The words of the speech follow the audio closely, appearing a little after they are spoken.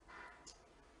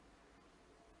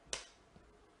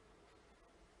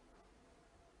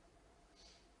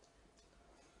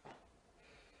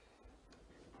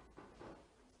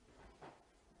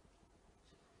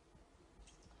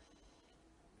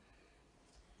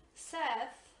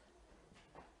Seth?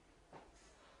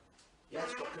 Yes,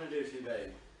 what can I do for you,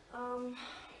 babe?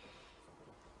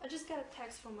 I just got a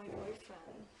text from my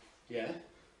boyfriend. Yeah?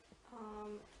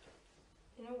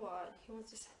 You know what? He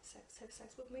wants to have sex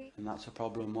with me. And that's a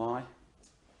problem, why?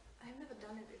 I've never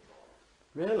done it before.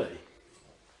 Really?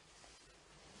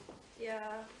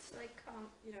 Yeah, it's like,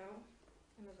 you know,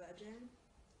 I'm a virgin.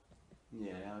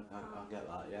 Yeah, I get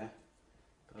that, yeah.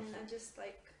 And I just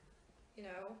like, you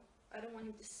know, I don't want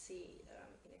him to see that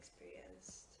I'm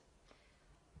inexperienced.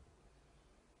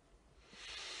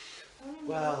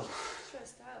 Well, I'm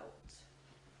stressed out.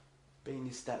 Being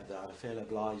your stepdad, I feel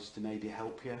obliged to maybe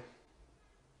help you.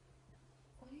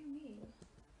 What do you mean?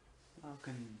 I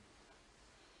can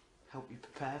help you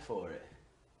prepare for it.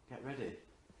 Get ready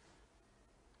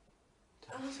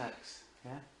to have sex,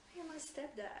 yeah? You're my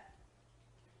stepdad.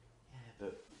 Yeah,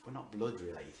 but we're not blood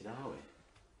related, are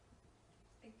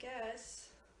we? I guess.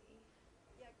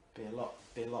 Be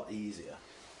a lot easier.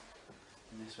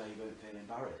 And this way you won't feel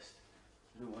embarrassed.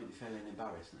 We don't want you feeling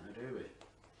embarrassed now, do we?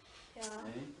 Yeah,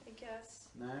 Eh? I guess.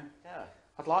 No? Yeah.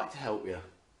 I'd like to help you.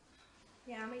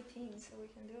 Yeah, I'm 18, so we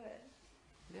can do it.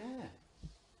 Yeah.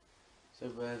 So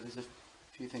there's a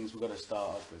few things we've got to start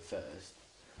off with first.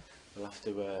 We'll have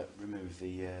to remove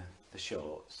the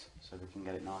shorts so we can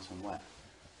get it nice and wet.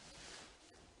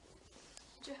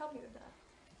 Would you help me with that?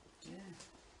 Yeah.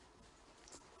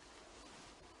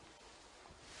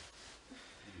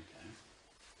 There we go.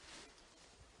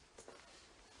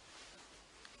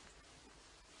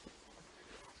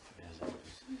 There's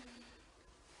those.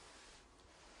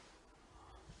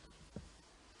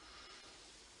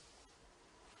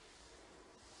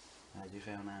 How do you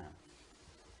feel now?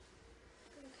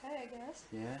 Okay, I guess.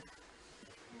 Yeah? Yeah.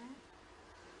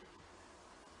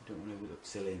 You don't want to look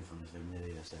silly in front of him, do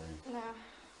you? So.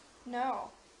 No,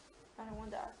 I don't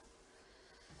want that.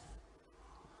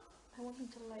 I want him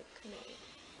to like me.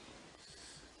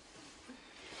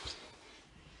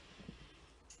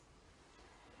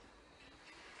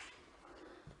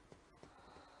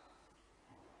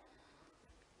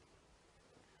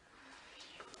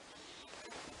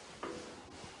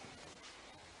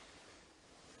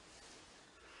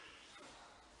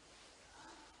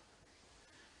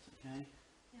 Okay?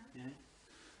 Yeah. Yeah?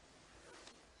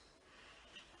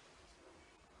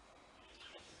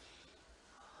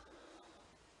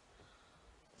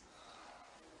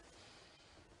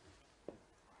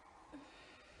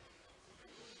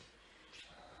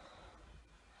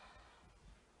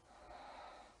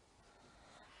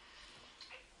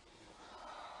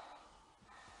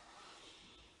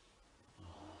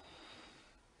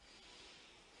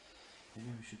 Maybe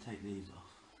we should take these off.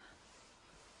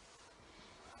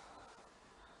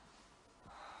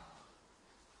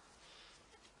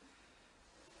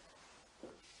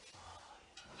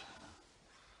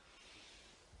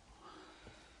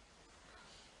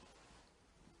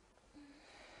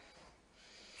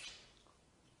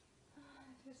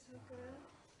 It feels so good.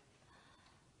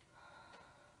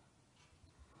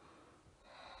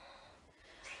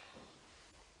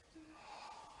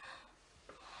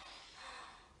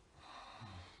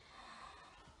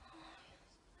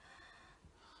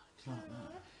 It's like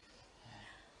that.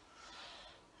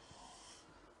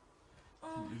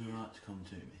 Think you're right to come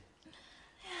to me?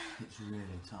 It's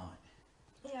really tight.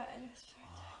 Yeah, and it's very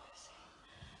tight.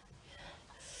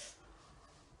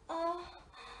 Oh.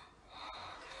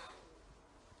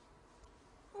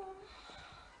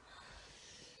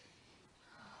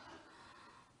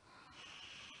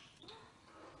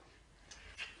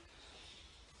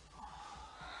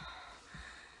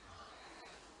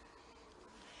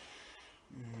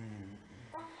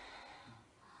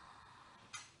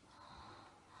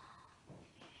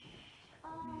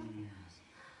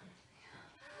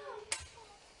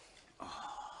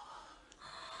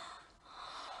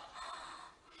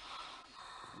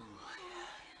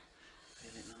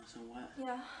 Feel it nice and wet?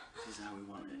 Yeah. This is how we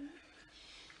want it.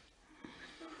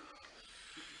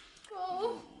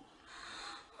 Oh.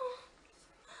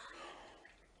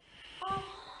 Oh.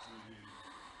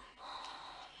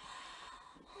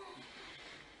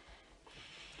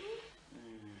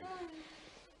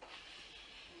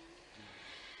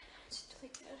 It's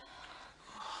really good.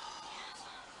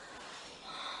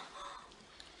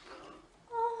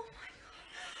 Oh my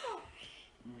god.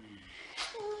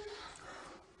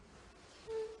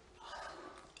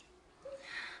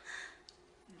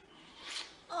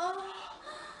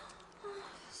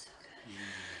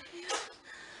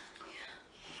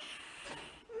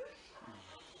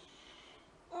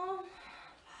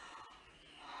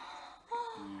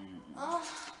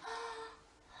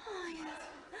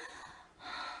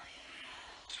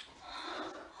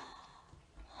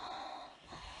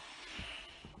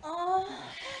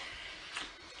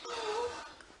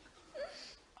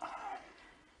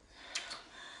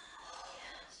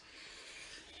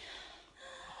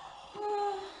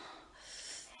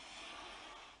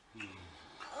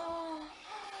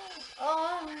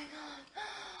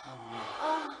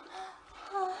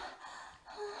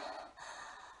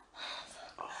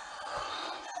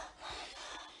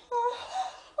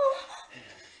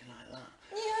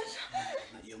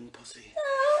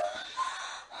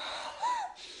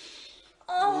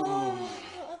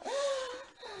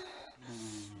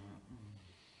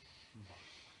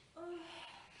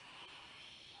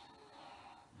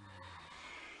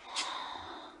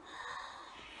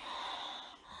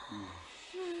 Oh,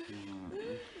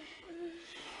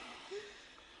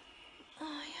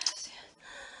 yes, yes.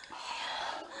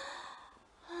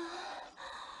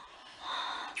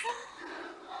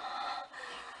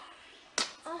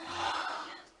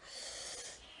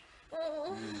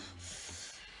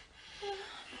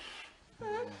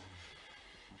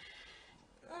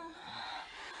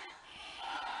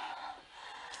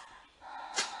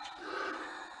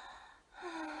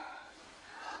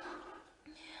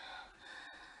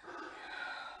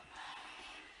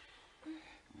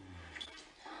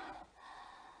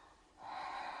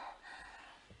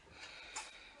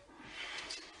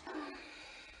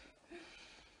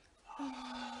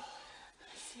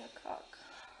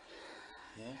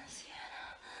 Yeah?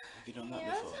 Have you done that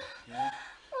before? Yeah?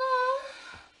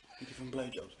 Have you given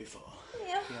blowjobs before?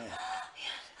 Yeah. Yeah.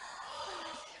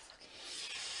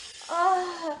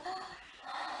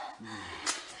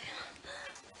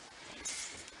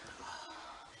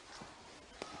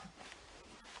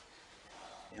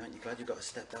 Yeah, aren't you glad you've got a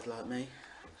stepdad like me?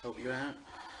 Help you out?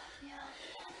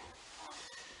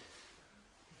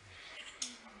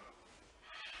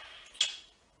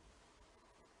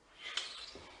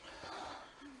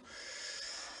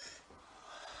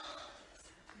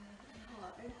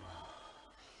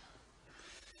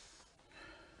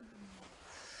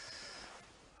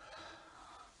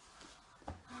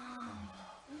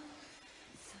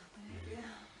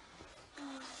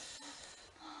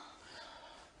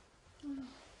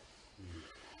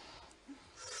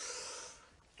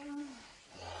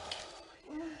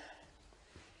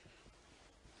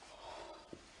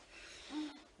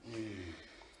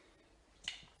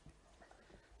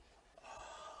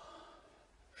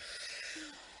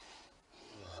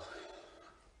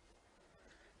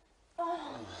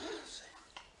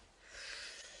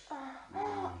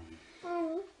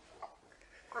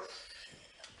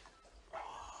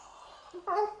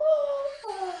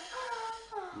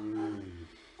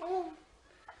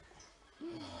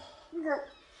 Yeah.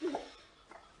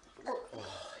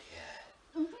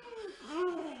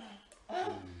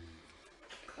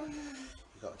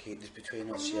 You've got to keep this between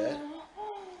us, yeah?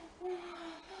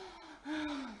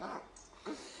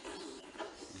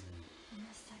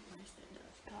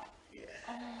 Yeah.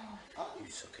 You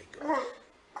suck it good.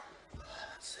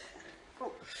 That's it.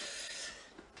 Oh.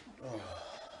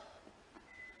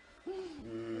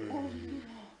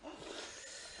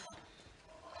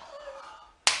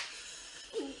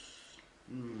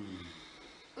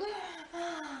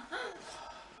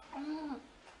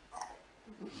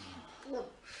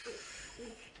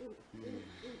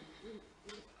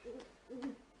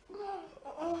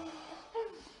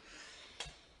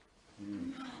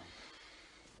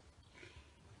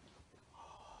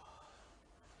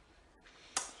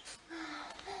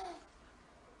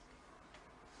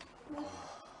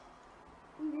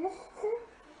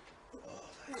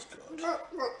 That's good. Yeah.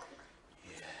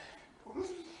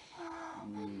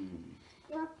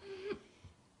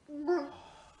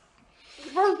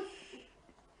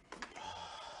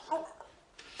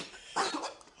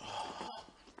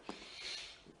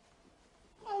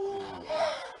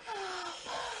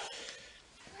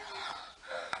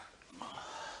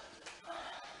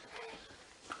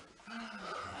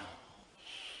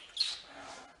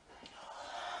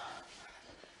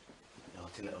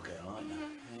 Naughty little girl, aren't you? Eh?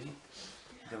 You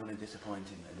don't want to disappoint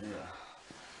him then, do you?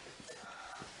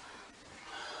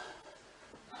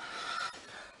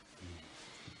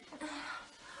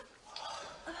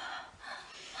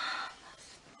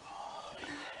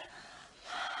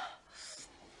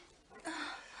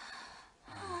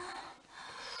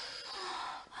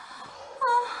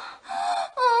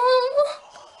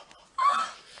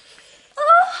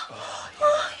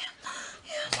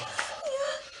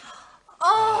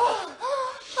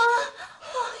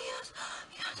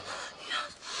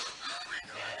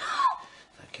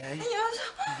 Okay? Yes.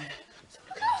 So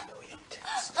look at these little young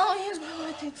tits. Oh, yes,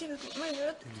 my tits, you look my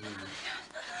good.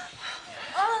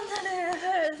 Oh, that didn't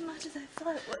hurt as much as I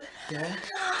thought it would. Yeah?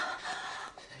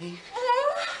 See?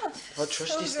 Oh, I trust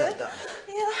so you, good. stepdad.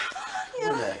 Yeah,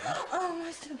 yeah. Really? Oh,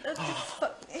 my stepdad just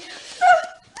fucked me.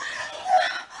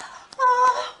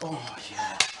 Oh,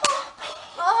 yeah.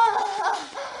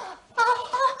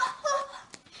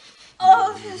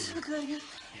 Oh, it feels so good. Yes.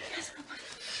 Yes.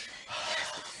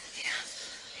 Yes.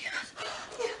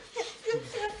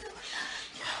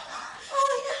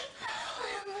 Oh, yeah. I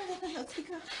am ready to take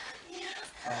off. Yeah.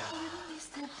 Really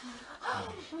stepdad.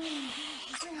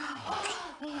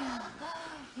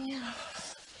 Yeah.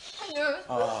 Yeah.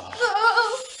 Oh.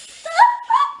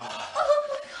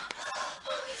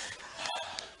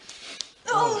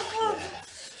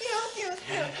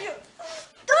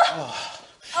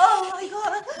 Oh my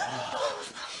god.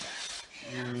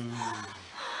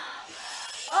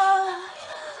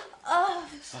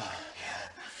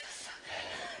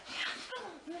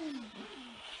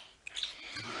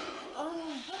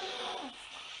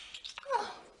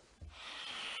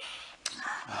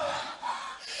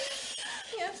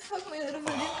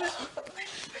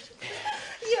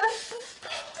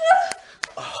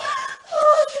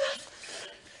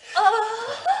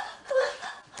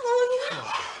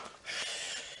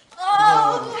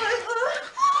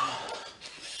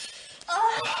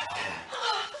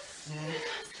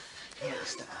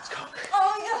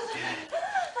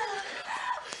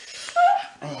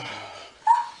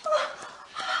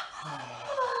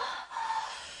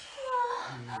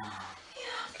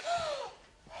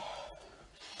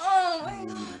 Oh my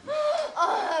god.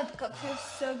 Oh, that cup feels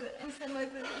so good inside my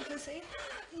pussy.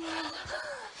 Yeah.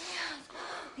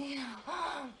 Yeah.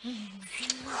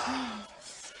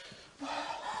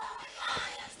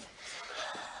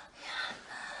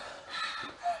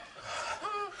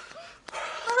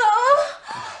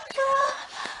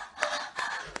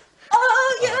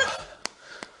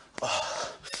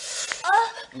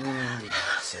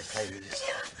 So play with this.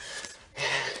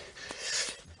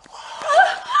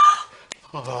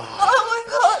 Oh my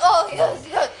god. Oh yes,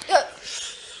 yes, yes.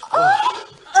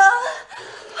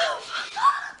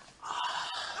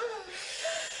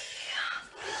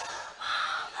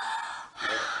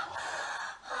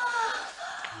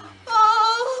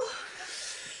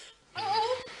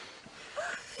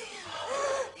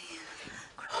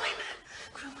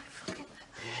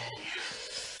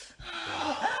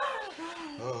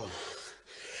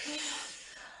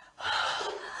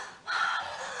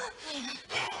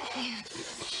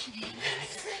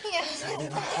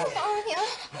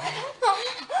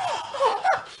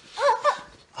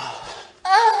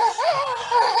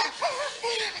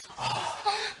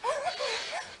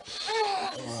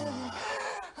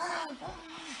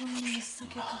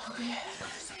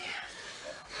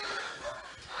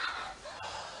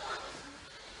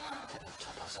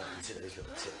 Into those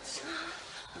little tits.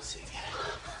 Let's see again.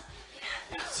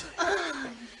 That's it.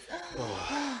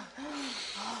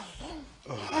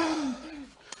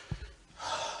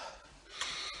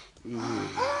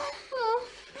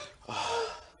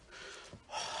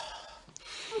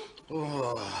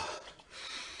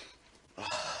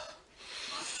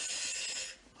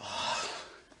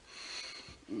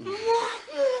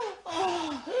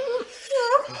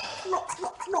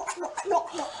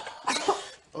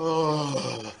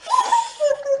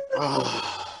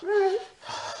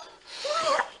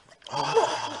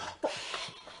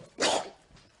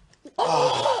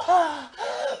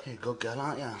 You're a good girl,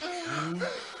 aren't you?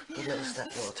 Good little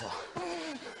stepdaughter.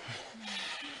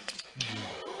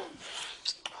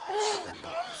 Them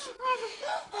balls.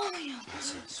 That's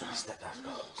it, so my stepdad's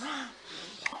balls.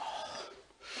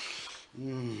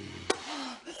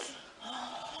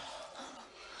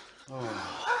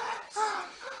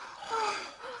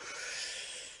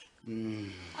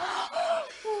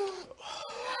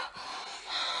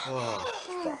 Oh,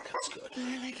 fuck, that's good.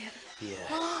 Really good. Yeah.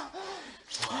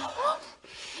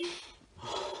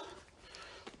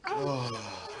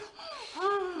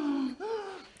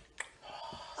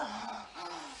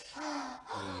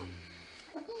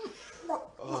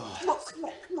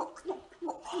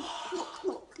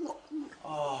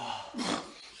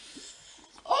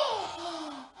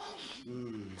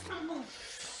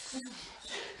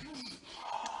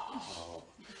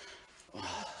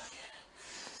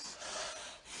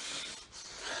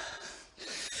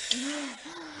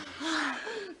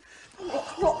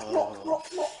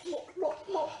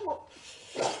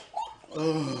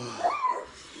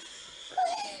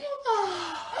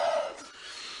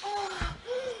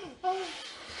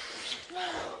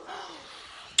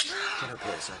 Get up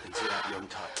here so I can see that young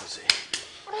tight pussy.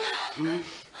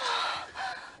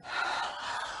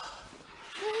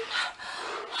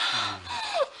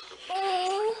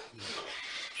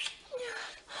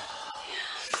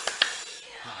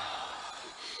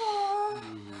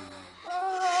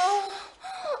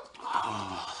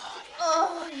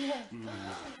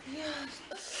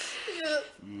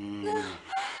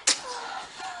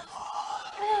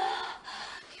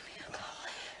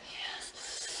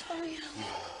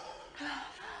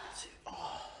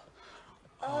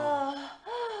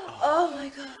 Oh my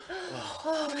god.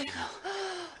 Oh my god.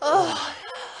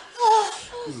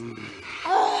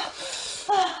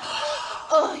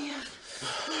 Oh yeah.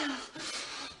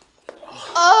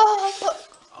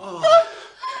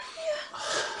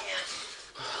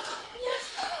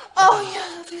 Oh yeah,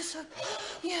 that feels so good.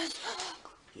 Yes.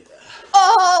 Yeah.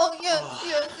 Oh yes,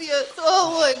 yes, yes.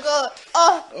 Oh my god.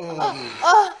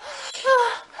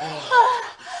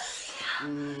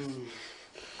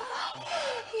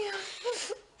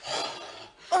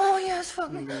 Oh yes,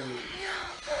 fuck me.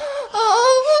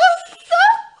 Oh,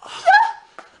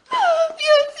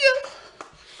 yes, yes.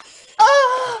 Oh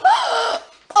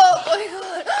my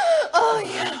god. Oh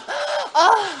yeah.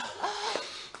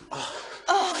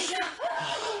 Oh yeah.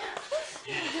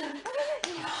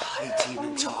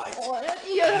 18 tight.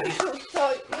 Yeah, that's so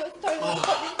tight. Yes, tight.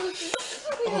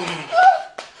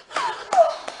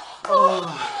 Oh,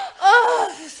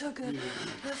 that feels so good.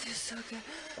 That feels so good.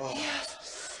 Yes.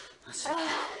 That's it.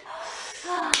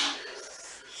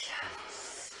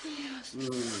 Yes.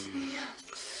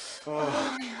 Yes.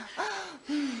 Oh, yeah.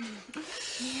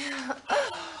 Yeah.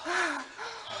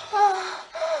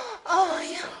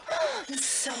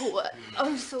 so wet.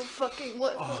 I'm so fucking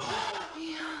wet.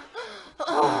 Yeah. Yes.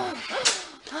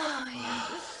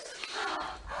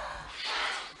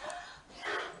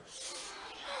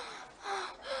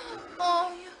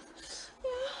 Oh, yes.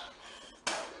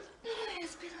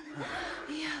 Yes,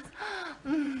 yes.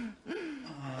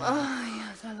 Oh,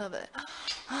 yes, I love it.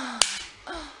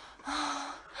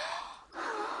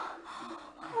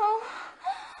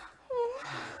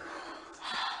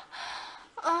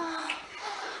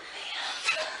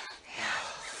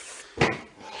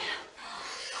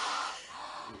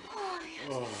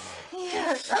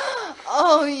 Yes.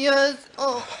 Oh, yes.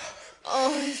 Oh,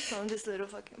 he's found this little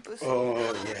fucking pussy. Oh,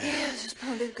 yeah. Yes, just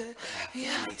found it good.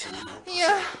 Yeah.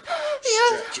 Yeah.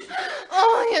 Yes.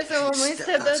 Oh, yes, I want my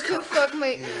stepdad to fuck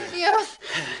me. Yes.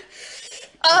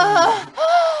 Oh,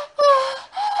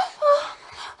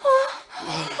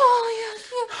 yes,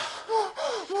 yes.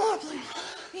 More, please.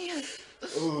 Yes.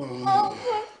 Oh,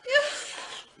 yes.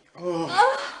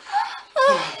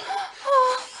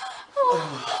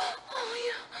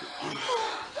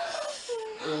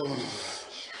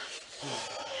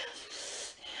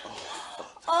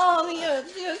 Oh,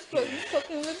 yes,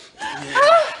 fucking with. Yeah.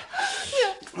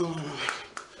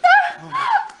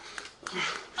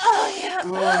 Oh, yeah.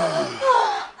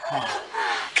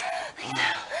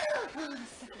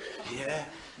 Yeah.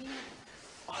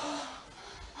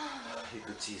 You're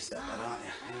good to your stepdad, aren't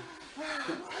you?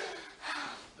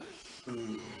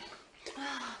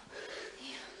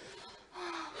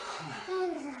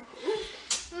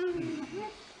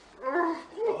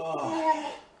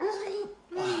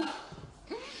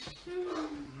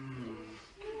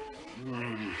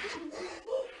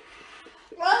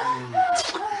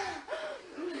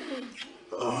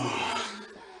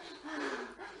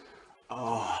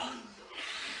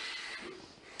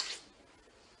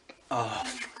 Oh,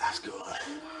 that's good.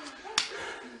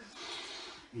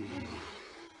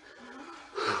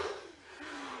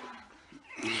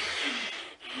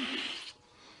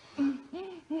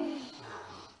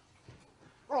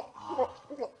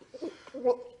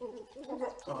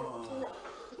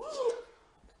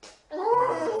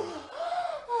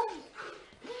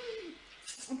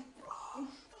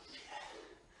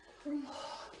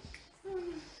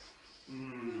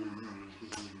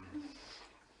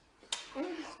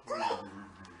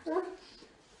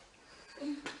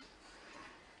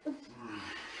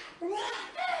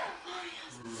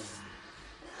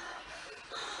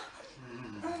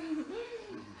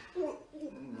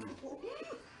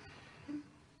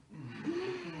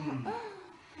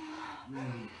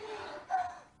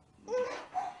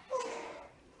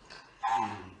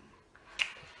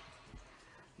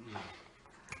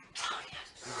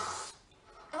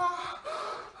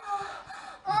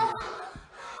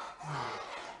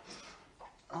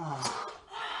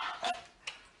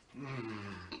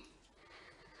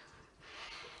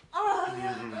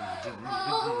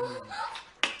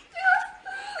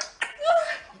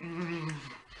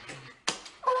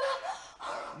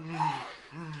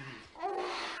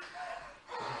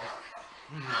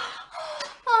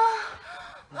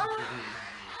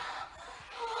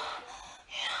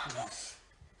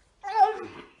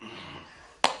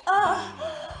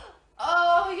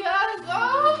 Oh, yes.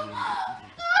 Oh.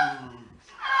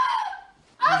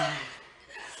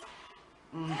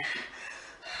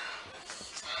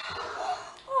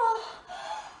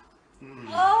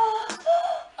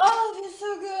 Oh, this is so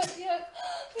good. Yes.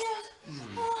 Yes.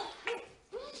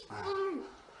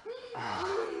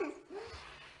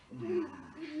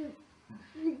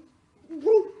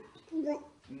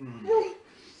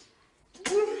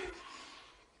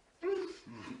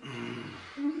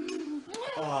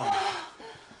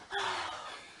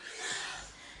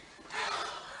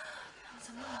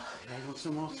 Yeah, you want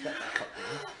some more stepdad cup, do you?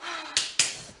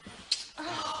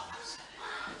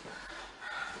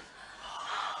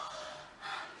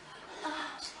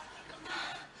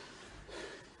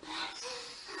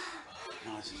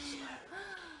 Nice and slow.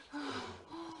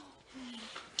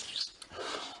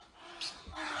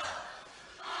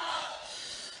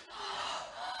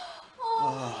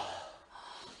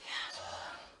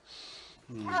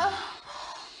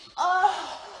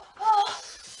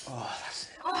 Oh, that's it. That's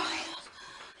it.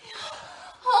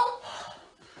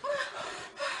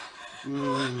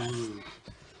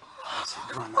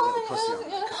 Come on, that little pussy on the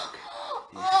cock.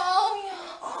 Oh,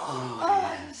 yeah. Oh,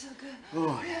 you're so good.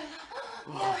 Oh, yeah.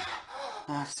 Oh,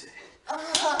 that's it. Oh,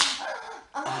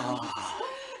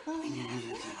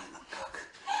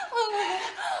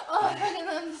 Oh, I fucking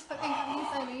love this fucking coming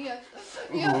inside me. Yes.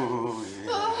 Yeah. oh,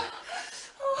 yeah.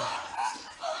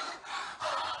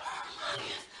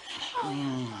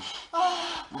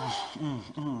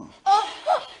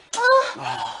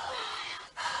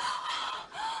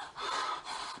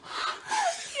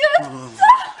 Oh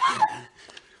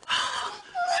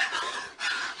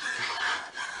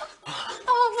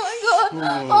my god.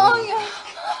 Oh yeah.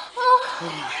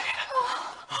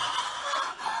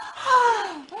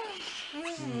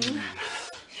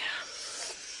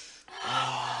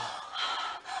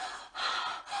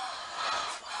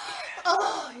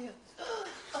 Oh yeah.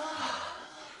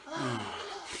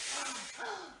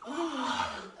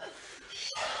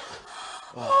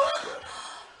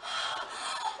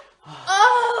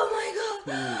 Oh my god.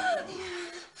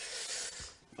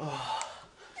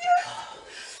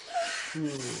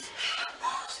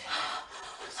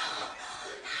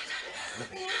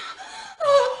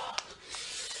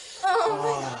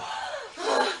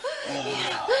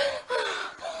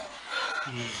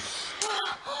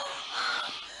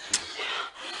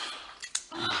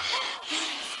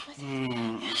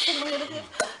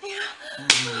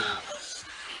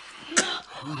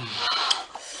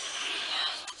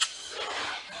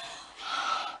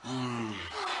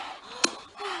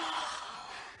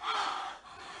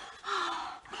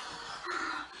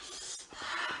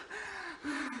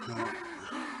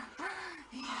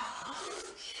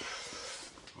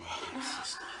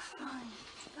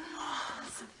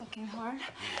 That's so fucking hard.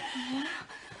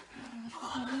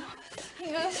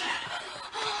 Yes.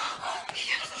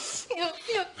 Yes.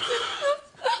 Yes.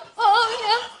 Oh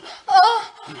yes. Oh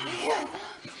yes.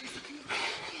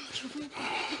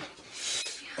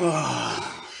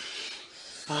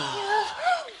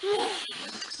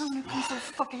 I'm gonna come so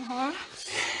fucking hard.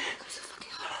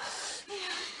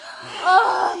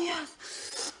 Oh yes.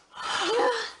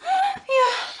 Yeah.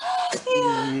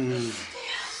 Yeah.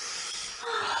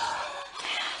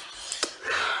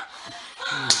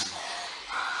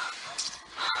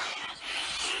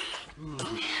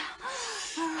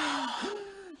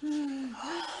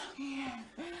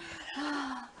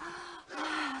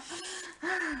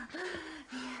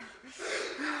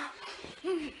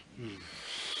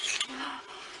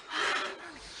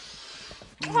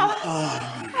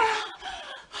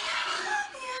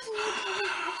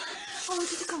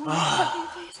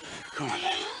 Come on.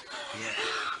 Yeah.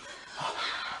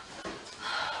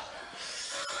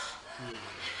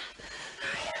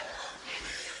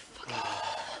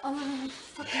 Oh,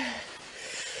 fucking.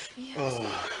 Yes. Oh.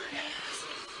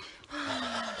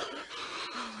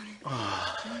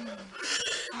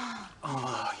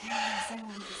 Oh, yeah.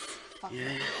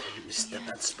 Yeah,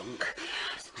 Stepdad spunk.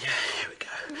 Yeah, here we go.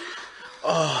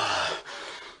 Oh.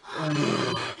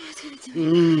 It's gonna do it.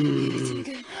 It's gonna be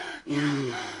good.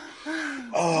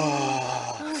 Oh.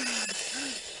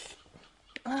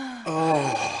 Oh.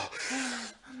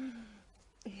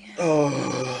 Oh.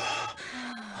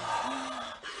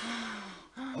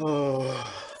 Oh.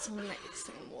 It's nice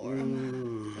and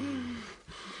warm.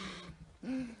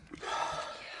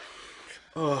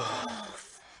 Oh.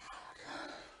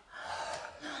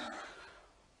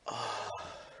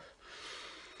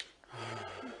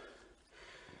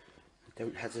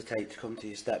 Don't hesitate to come to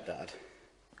your stepdad.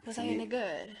 Was I any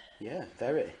good? Yeah,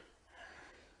 very.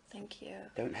 Thank you.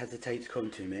 Don't hesitate to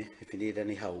come to me if you need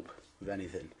any help with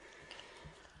anything.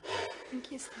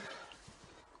 Thank you, Steve.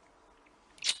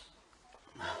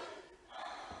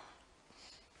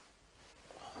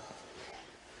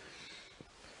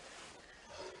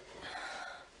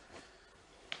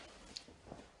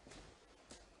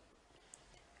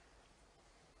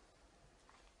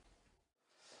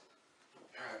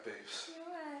 Alright, babes. You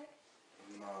alright?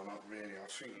 No, not really. I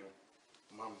think your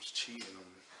mum's cheating on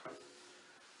me.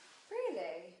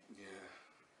 Really? Yeah.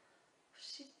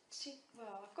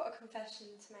 Well, I've got a confession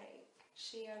to make.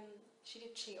 She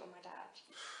did cheat on my dad.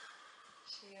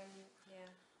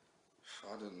 Yeah.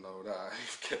 I didn't know that.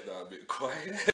 You've kept that a bit quiet.